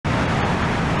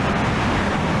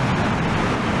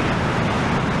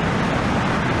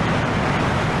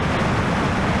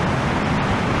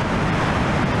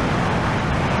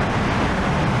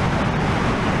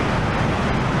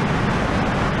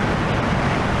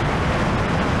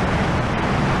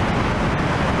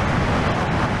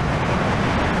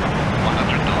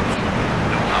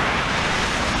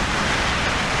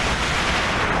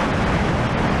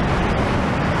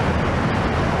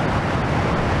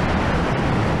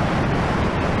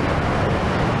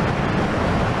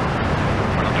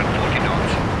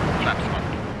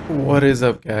What is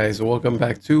up, guys? Welcome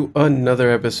back to another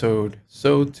episode.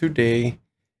 So today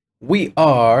we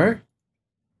are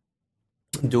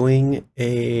doing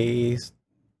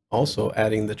also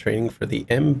adding the training for the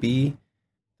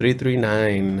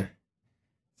MB339.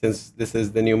 Since this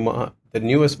is the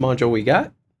newest module we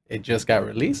got, it just got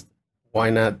released. Why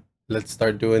not? Let's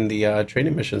start doing the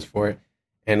training missions for it.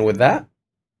 And with that,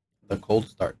 the cold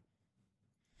start.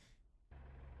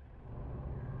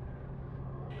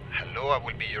 Hello, I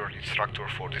will be your instructor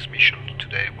for this mission.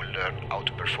 Today we'll learn how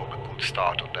to perform a cold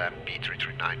start on the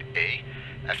MB339A.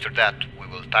 After that, we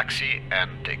will taxi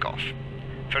and take off.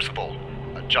 First of all,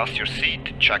 adjust your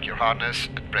seat, check your harness,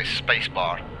 and press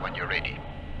spacebar when you're ready.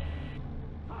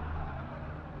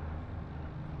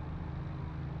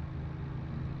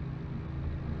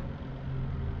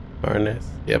 Harness,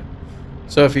 yep.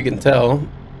 So if you can tell,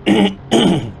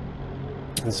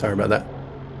 sorry about that.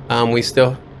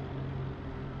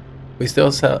 We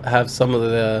still have some of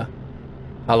the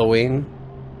Halloween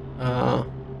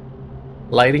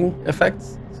lighting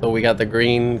effects. So we got the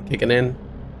green kicking in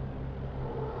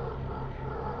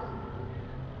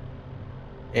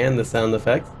and the sound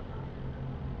effects.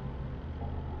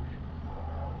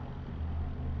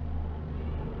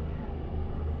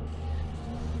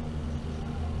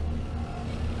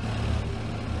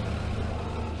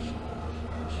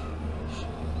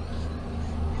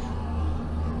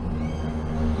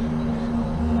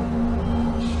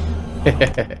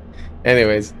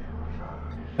 Anyways,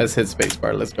 let's hit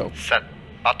spacebar. Let's go. Set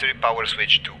battery power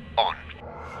switch to on.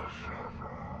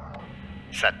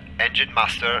 Set engine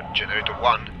master, generator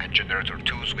 1 and generator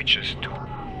 2 switches to.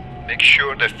 Make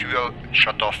sure the fuel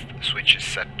shut-off switch is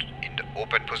set in the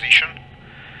open position.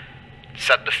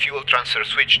 Set the fuel transfer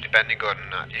switch depending on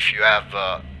if you have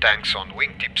tanks on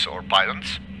wingtips or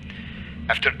pylons.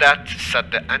 After that,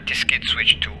 set the anti-skid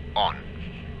switch to on.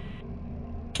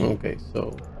 Okay,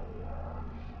 so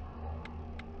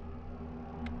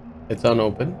it's on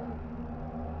open.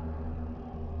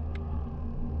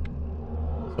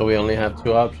 So we only have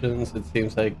two options. It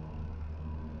seems like,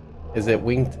 is it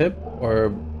wingtip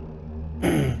or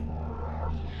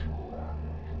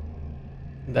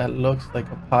that looks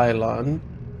like a pylon.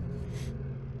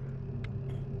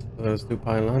 Let's do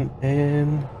pylon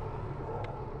and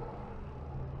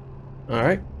all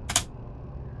right.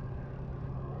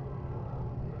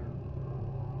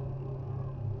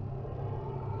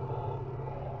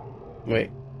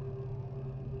 Wait.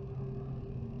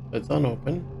 It's on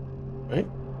open, right?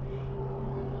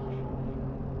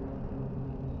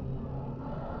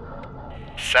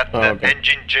 Set the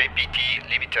engine JPT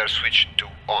limiter switch to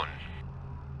on.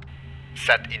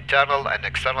 Set internal and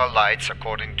external lights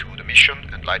according to the mission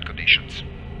and light conditions.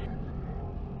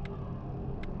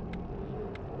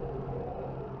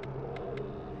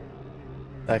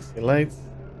 Taxi lights.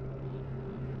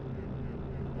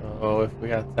 Oh, if we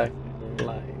got taxi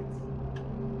lights.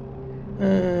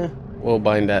 We'll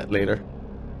bind that later.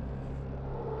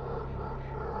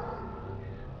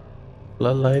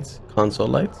 Floodlights, console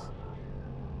lights.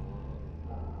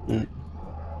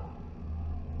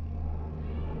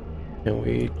 Can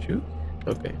we choose?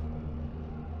 Okay.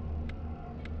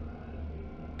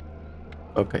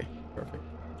 Okay, perfect.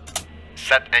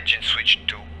 Set engine switch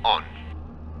to on.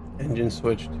 Engine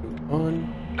switch to on.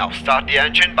 Now start the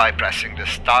engine by pressing the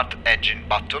start engine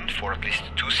button for at least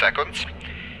 2 seconds.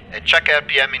 And check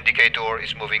RPM indicator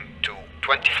is moving to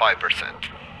 25%.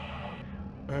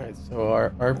 Alright, so our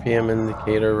RPM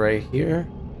indicator right here.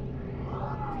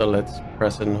 So let's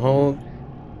press and hold.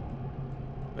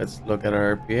 Let's look at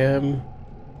our RPM.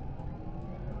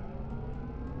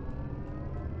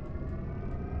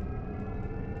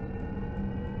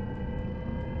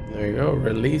 There you go,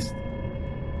 released.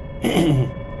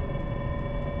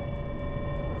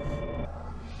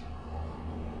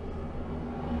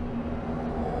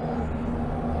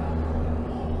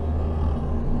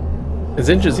 It's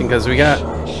interesting because we got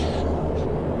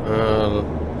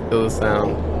feel the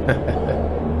sound.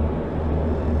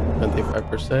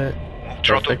 25%.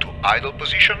 Throttle to idle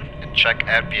position and check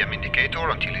RPM indicator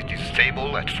until it is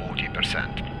stable at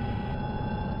 40%.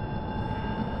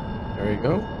 There we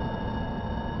go.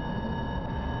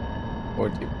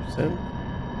 40%.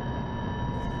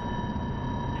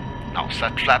 Now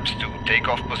set flaps to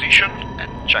takeoff position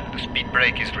and check the speed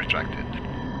brake is retracted.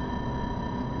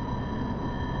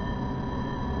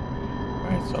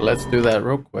 Alright, so let's do that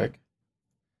real quick.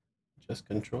 Just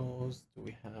controls. Do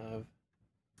we have?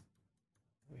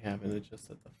 We haven't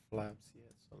adjusted the flaps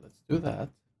yet, so let's do that.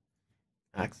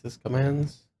 Access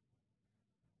commands.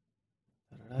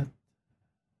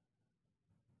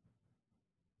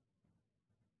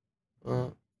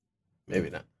 Maybe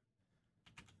not.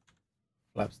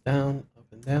 flaps down, up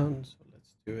and down. So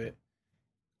let's do it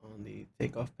on the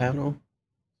takeoff panel.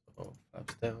 So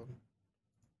flaps down,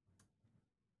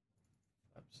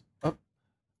 flaps up,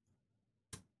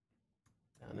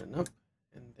 down and up,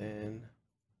 and then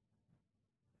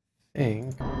I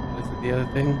think, what is it, the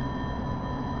other thing?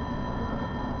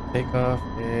 Takeoff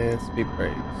and speed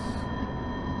brakes.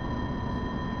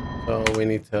 So we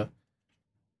need to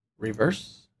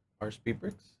reverse our speed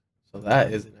brakes. So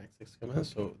that is an X6 command.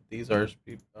 So these are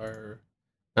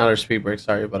not our speed brakes,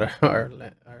 sorry, but our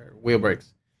wheel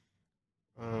brakes.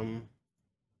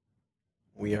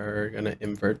 We are gonna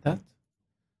invert that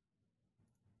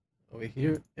over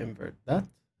here, invert that,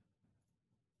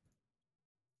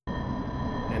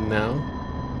 and now,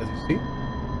 as you see,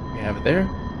 we have it there.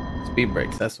 Speed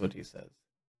brakes. That's what he says.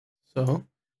 So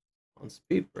on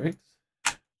speed brakes,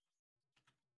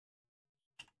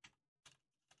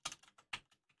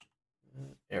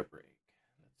 air brake.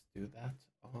 Let's do that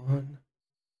on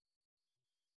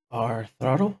our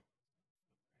throttle.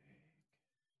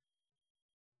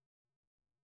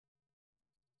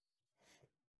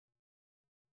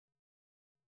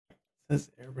 It says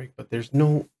air brake, but there's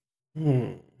no.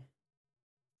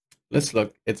 Let's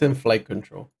look. It's in flight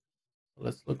control.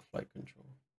 Let's look flight control.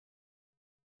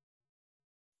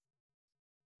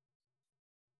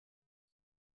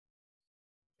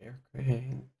 Air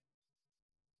crank,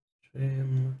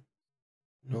 trim,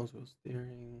 nose wheel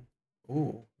steering.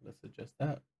 Oh, let's adjust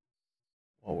that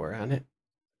while we're on it.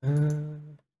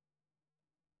 Right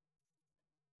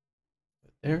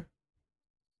there.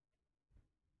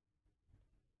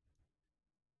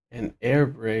 And air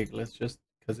brake, let's just,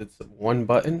 because it's one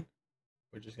button,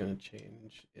 we're just going to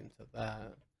change into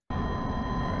that.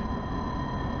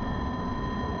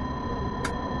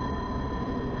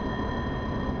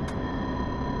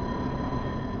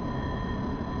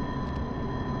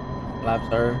 Flaps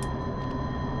are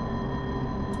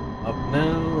up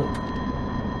now.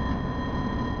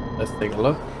 Let's take a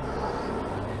look.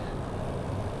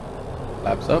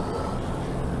 Flaps up,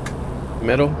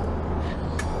 middle,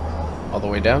 all the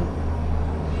way down.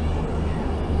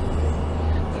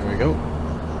 There we go.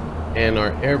 And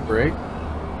our air brake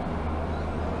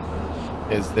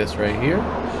is this right here.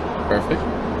 Perfect.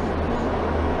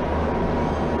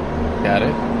 Got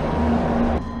it.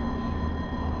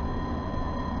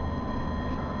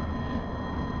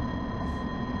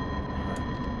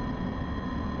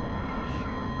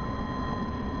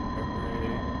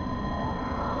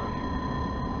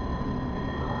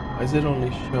 Why does it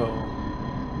only show?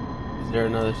 Is there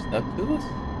another step to this?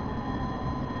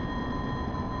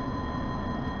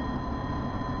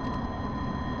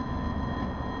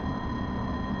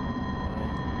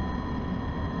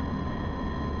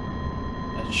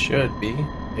 That should be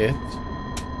it.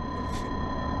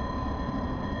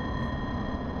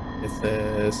 It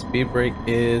says speed brake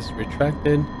is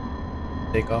retracted.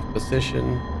 Takeoff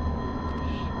position.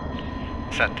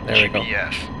 Set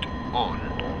GPS to on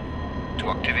to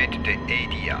activate the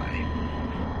ADI.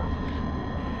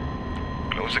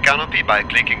 Close the canopy by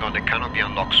clicking on the canopy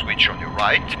unlock switch on your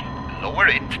right, lower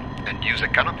it, and use the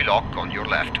canopy lock on your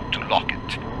left to lock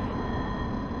it.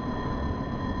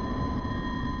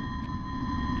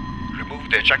 Remove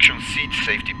the ejection seat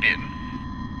safety pin.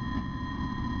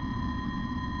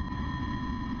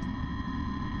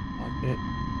 Lock it.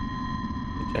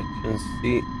 Ejection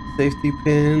seat safety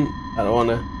pin. I don't want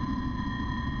to.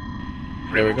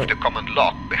 Remove the command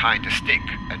lock behind the stick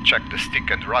and check the stick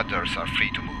and rudders are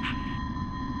free to move.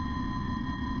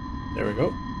 There we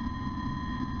go.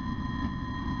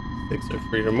 Sticks are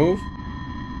free to move.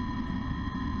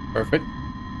 Perfect.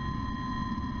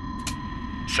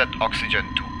 Set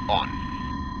oxygen to on.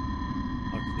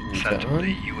 Oxygen Set to on.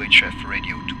 the UHF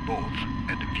radio to both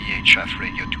and the VHF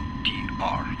radio to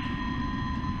DR.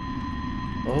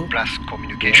 Oh. Press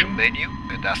communication menu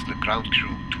and ask the ground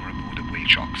crew to remove the wheel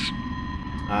chocks.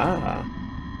 Ah.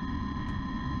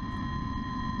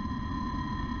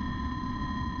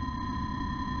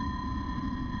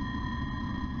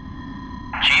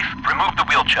 Chief, remove the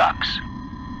wheel chocks.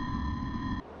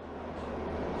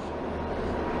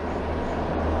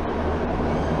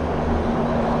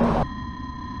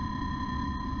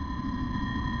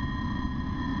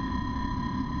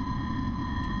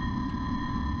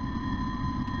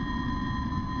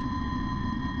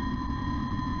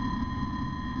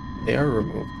 They are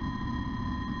removed.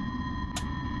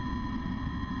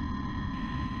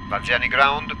 Varziani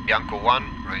ground, Bianco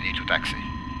 1, ready to taxi.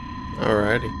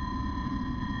 Alrighty.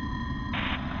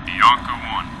 Bianco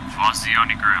 1,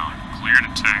 Varziani ground, clear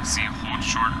to taxi, hold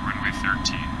short, runway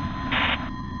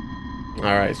 13.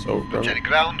 Alright, so Varziani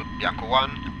ground, Bianco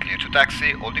 1, clear to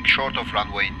taxi, holding short of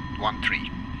runway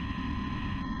 13.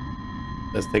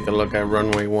 Let's take a look at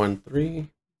runway 13.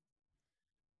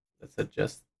 Let's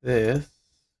adjust this.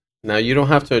 Now you don't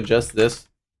have to adjust this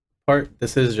part.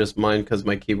 This is just mine because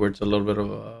my keyboard's a little bit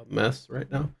of a mess right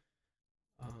now.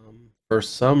 For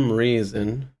some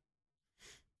reason,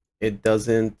 it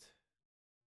doesn't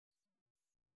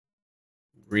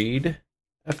read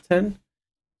F10.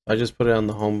 I just put it on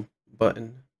the home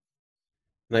button.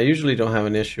 And I usually don't have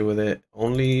an issue with it.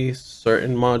 Only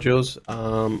certain modules,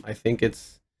 I think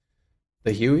it's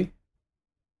the Huey.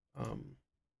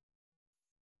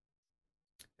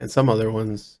 And some other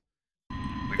ones.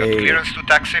 We got clearance to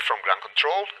taxi from ground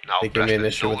control. Now press the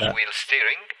nose that. wheel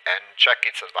steering and check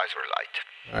its advisory light.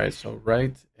 Alright, so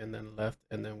right and then left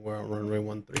and then we're on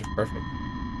runway 13. Perfect.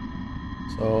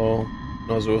 So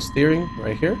nose wheel steering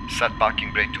right here. Set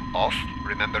parking brake to off.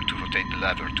 Remember to rotate the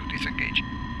lever to disengage.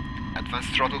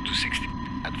 Advanced throttle to 60.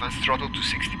 Advanced throttle to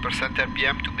 60%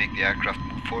 RPM to make the aircraft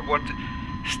move forward.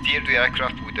 Steer the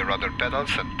aircraft with the rudder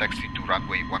pedals and taxi to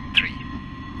runway 13.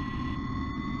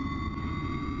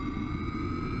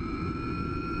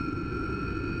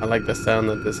 I like the sound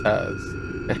that this has.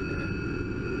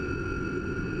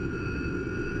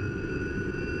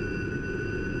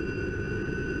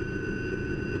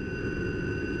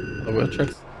 The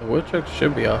wheel checks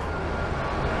should be off.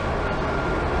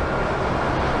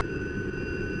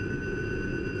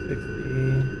 60.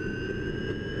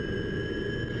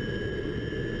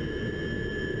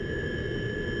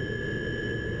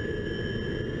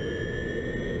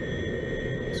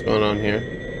 What's going on here?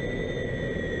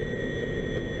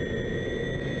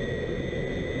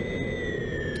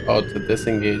 Oh, to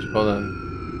disengage. Hold on.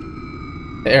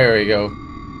 There we go.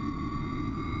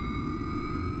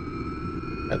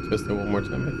 I twisted one more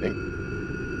time, I think.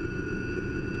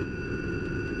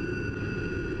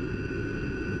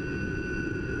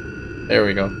 There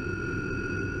we go.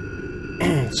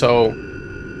 So,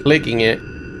 clicking it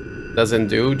doesn't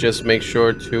do. Just make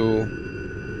sure to,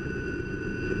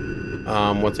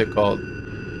 what's it called?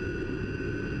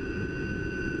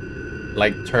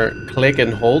 Like click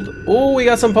and hold. Oh, we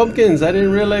got some pumpkins. I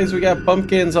didn't realize we got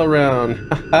pumpkins around.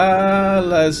 Haha,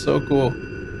 that's so cool.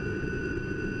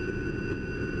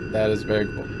 That is very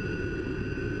cool.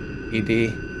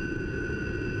 ED.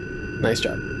 Nice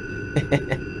job.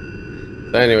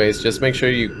 So anyways, just make sure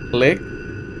you click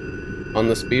on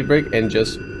the speed brake and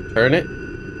just turn it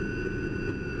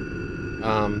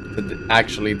to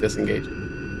actually disengage it.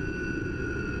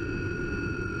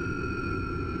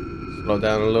 Slow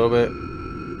down a little bit.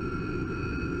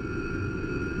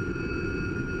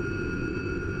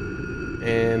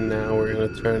 And now we're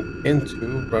going to turn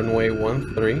into runway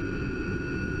 13.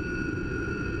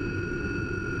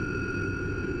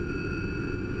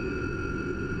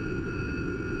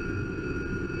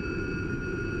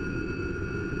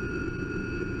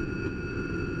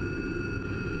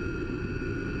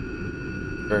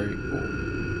 Very cool.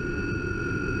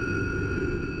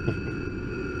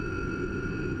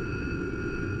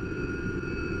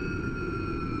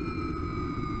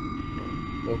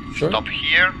 Sure. Stop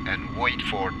here and wait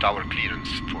for tower clearance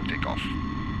for takeoff.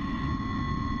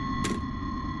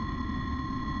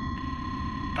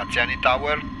 Taziani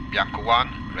Tower, Bianco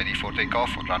 1, ready for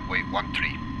takeoff on runway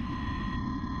 13.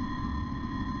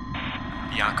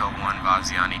 Bianco 1,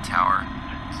 Vaziani Tower,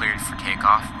 cleared for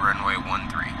takeoff, runway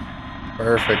 13.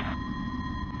 Perfect.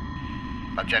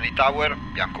 Taziani Tower,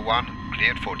 Bianco 1,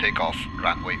 cleared for takeoff,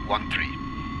 runway 13.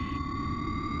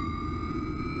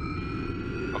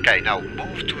 Okay, now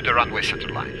move to the runway center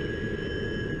line.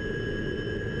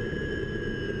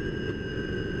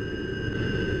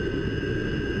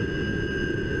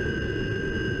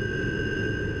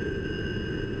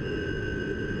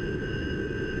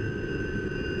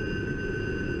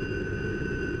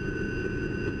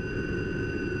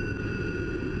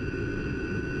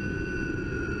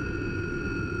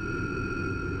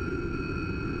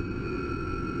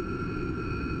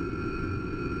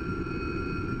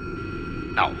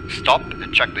 Now, stop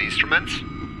and check the instruments.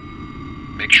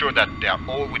 Make sure that they are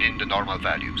all within the normal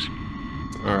values.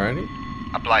 Alrighty.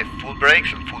 Apply full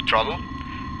brakes and full throttle,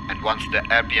 and once the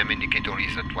RPM indicator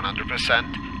is at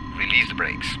 100%, release the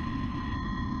brakes.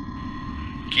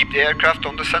 Keep the aircraft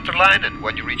on the center line, and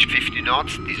when you reach 50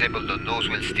 knots, disable the nose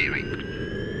wheel steering.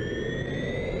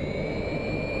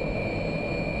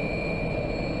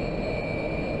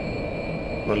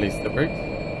 Release the brakes.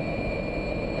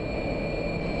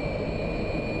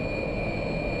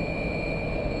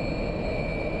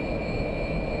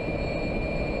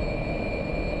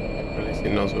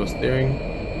 Releasing nose wheel steering.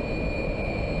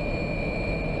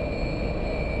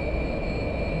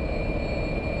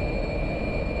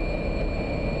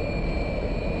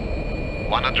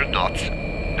 .100 knots,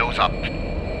 nose up.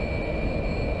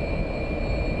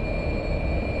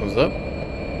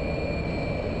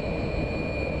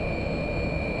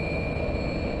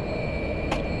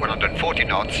 140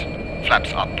 knots,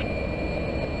 flaps up.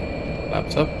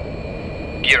 Flaps up.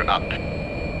 Gear up.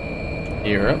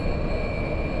 Gear up.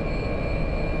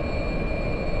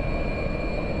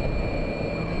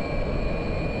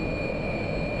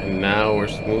 And now we're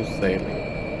smooth sailing.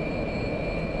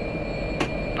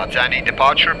 Vazzani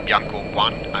departure, Bianco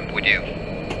 1, I'm with you.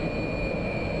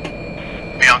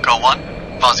 Bianco 1,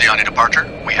 Vaziani departure.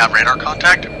 We have radar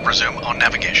contact. Resume on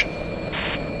navigation.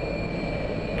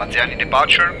 Vaziani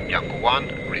departure, Bianco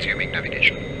 1, resuming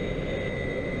navigation.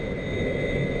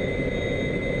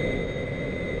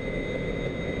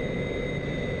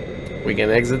 We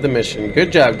can exit the mission.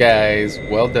 Good job, guys.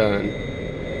 Well done.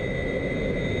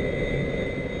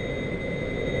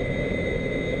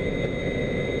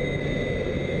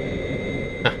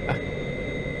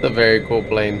 It's a very cool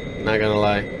plane, not gonna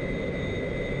lie.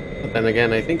 But then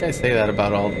again, I think I say that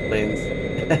about all the planes.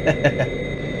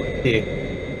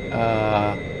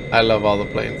 I love all the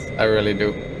planes. I really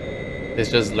do. It's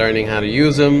just learning how to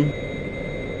use them,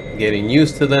 getting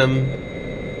used to them,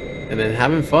 and then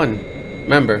having fun.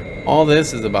 Remember, all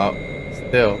this is about,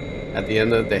 still, at the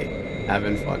end of the day,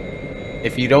 having fun.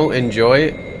 If you don't enjoy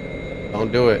it,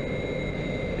 don't do it.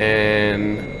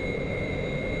 And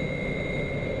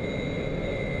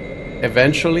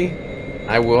eventually,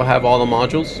 I will have all the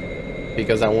modules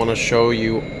because I want to show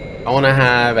you, I want to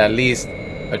have at least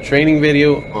a training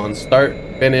video on start,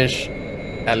 finish,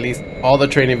 at least all the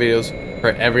training videos for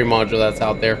every module that's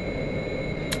out there.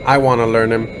 I want to learn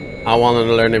them. I want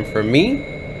to learn them for me,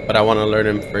 but I want to learn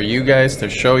them for you guys, to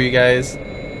show you guys.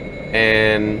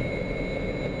 And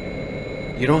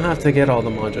you don't have to get all the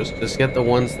modules, just get the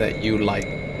ones that you like,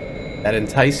 that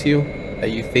entice you, that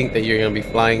you think that you're going to be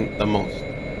flying the most.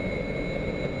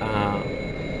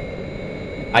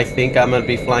 I think I'm going to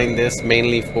be flying this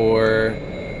mainly for,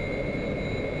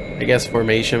 I guess,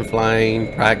 formation flying,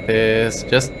 practice,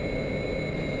 just,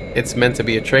 it's meant to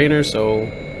be a trainer, so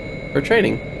for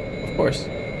training, of course.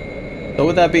 So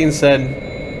with that being said,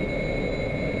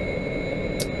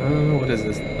 what is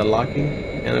this? The locking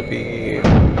canopy.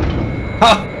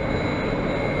 Ha!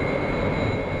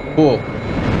 Cool.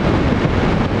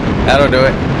 That'll do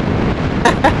it.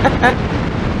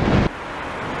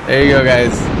 There you go,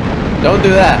 guys. Don't do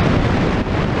that.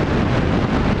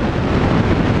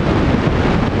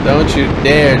 Don't you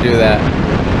dare do that.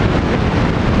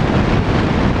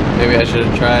 Maybe I should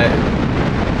have tried.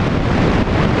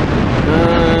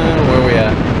 Where are we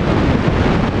at?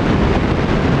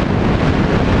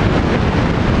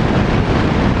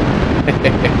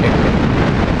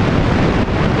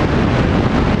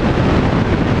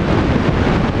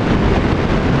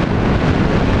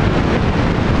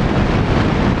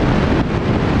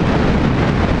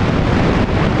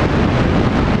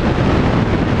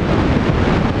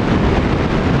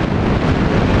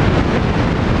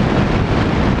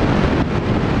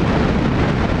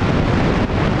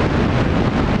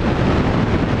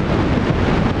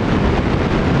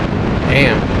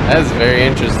 Damn, that's very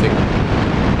interesting.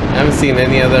 I haven't seen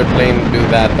any other plane do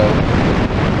that though.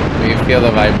 Where you feel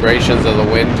the vibrations of the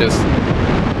wind just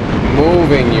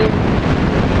moving you.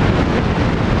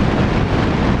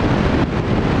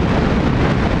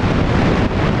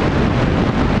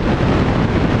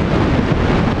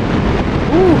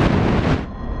 Woo.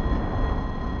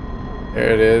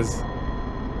 There it is.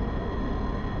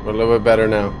 We're a little bit better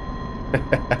now.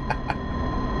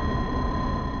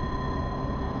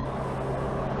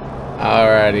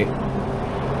 Alrighty.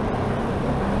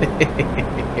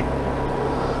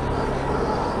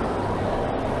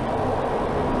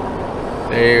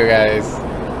 There you go, guys.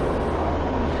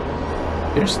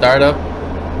 Your startup,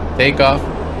 takeoff,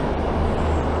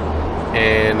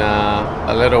 and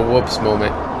a little whoops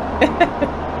moment.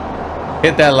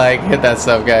 Hit that like, hit that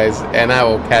sub, guys, and I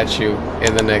will catch you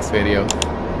in the next video.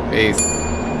 Peace.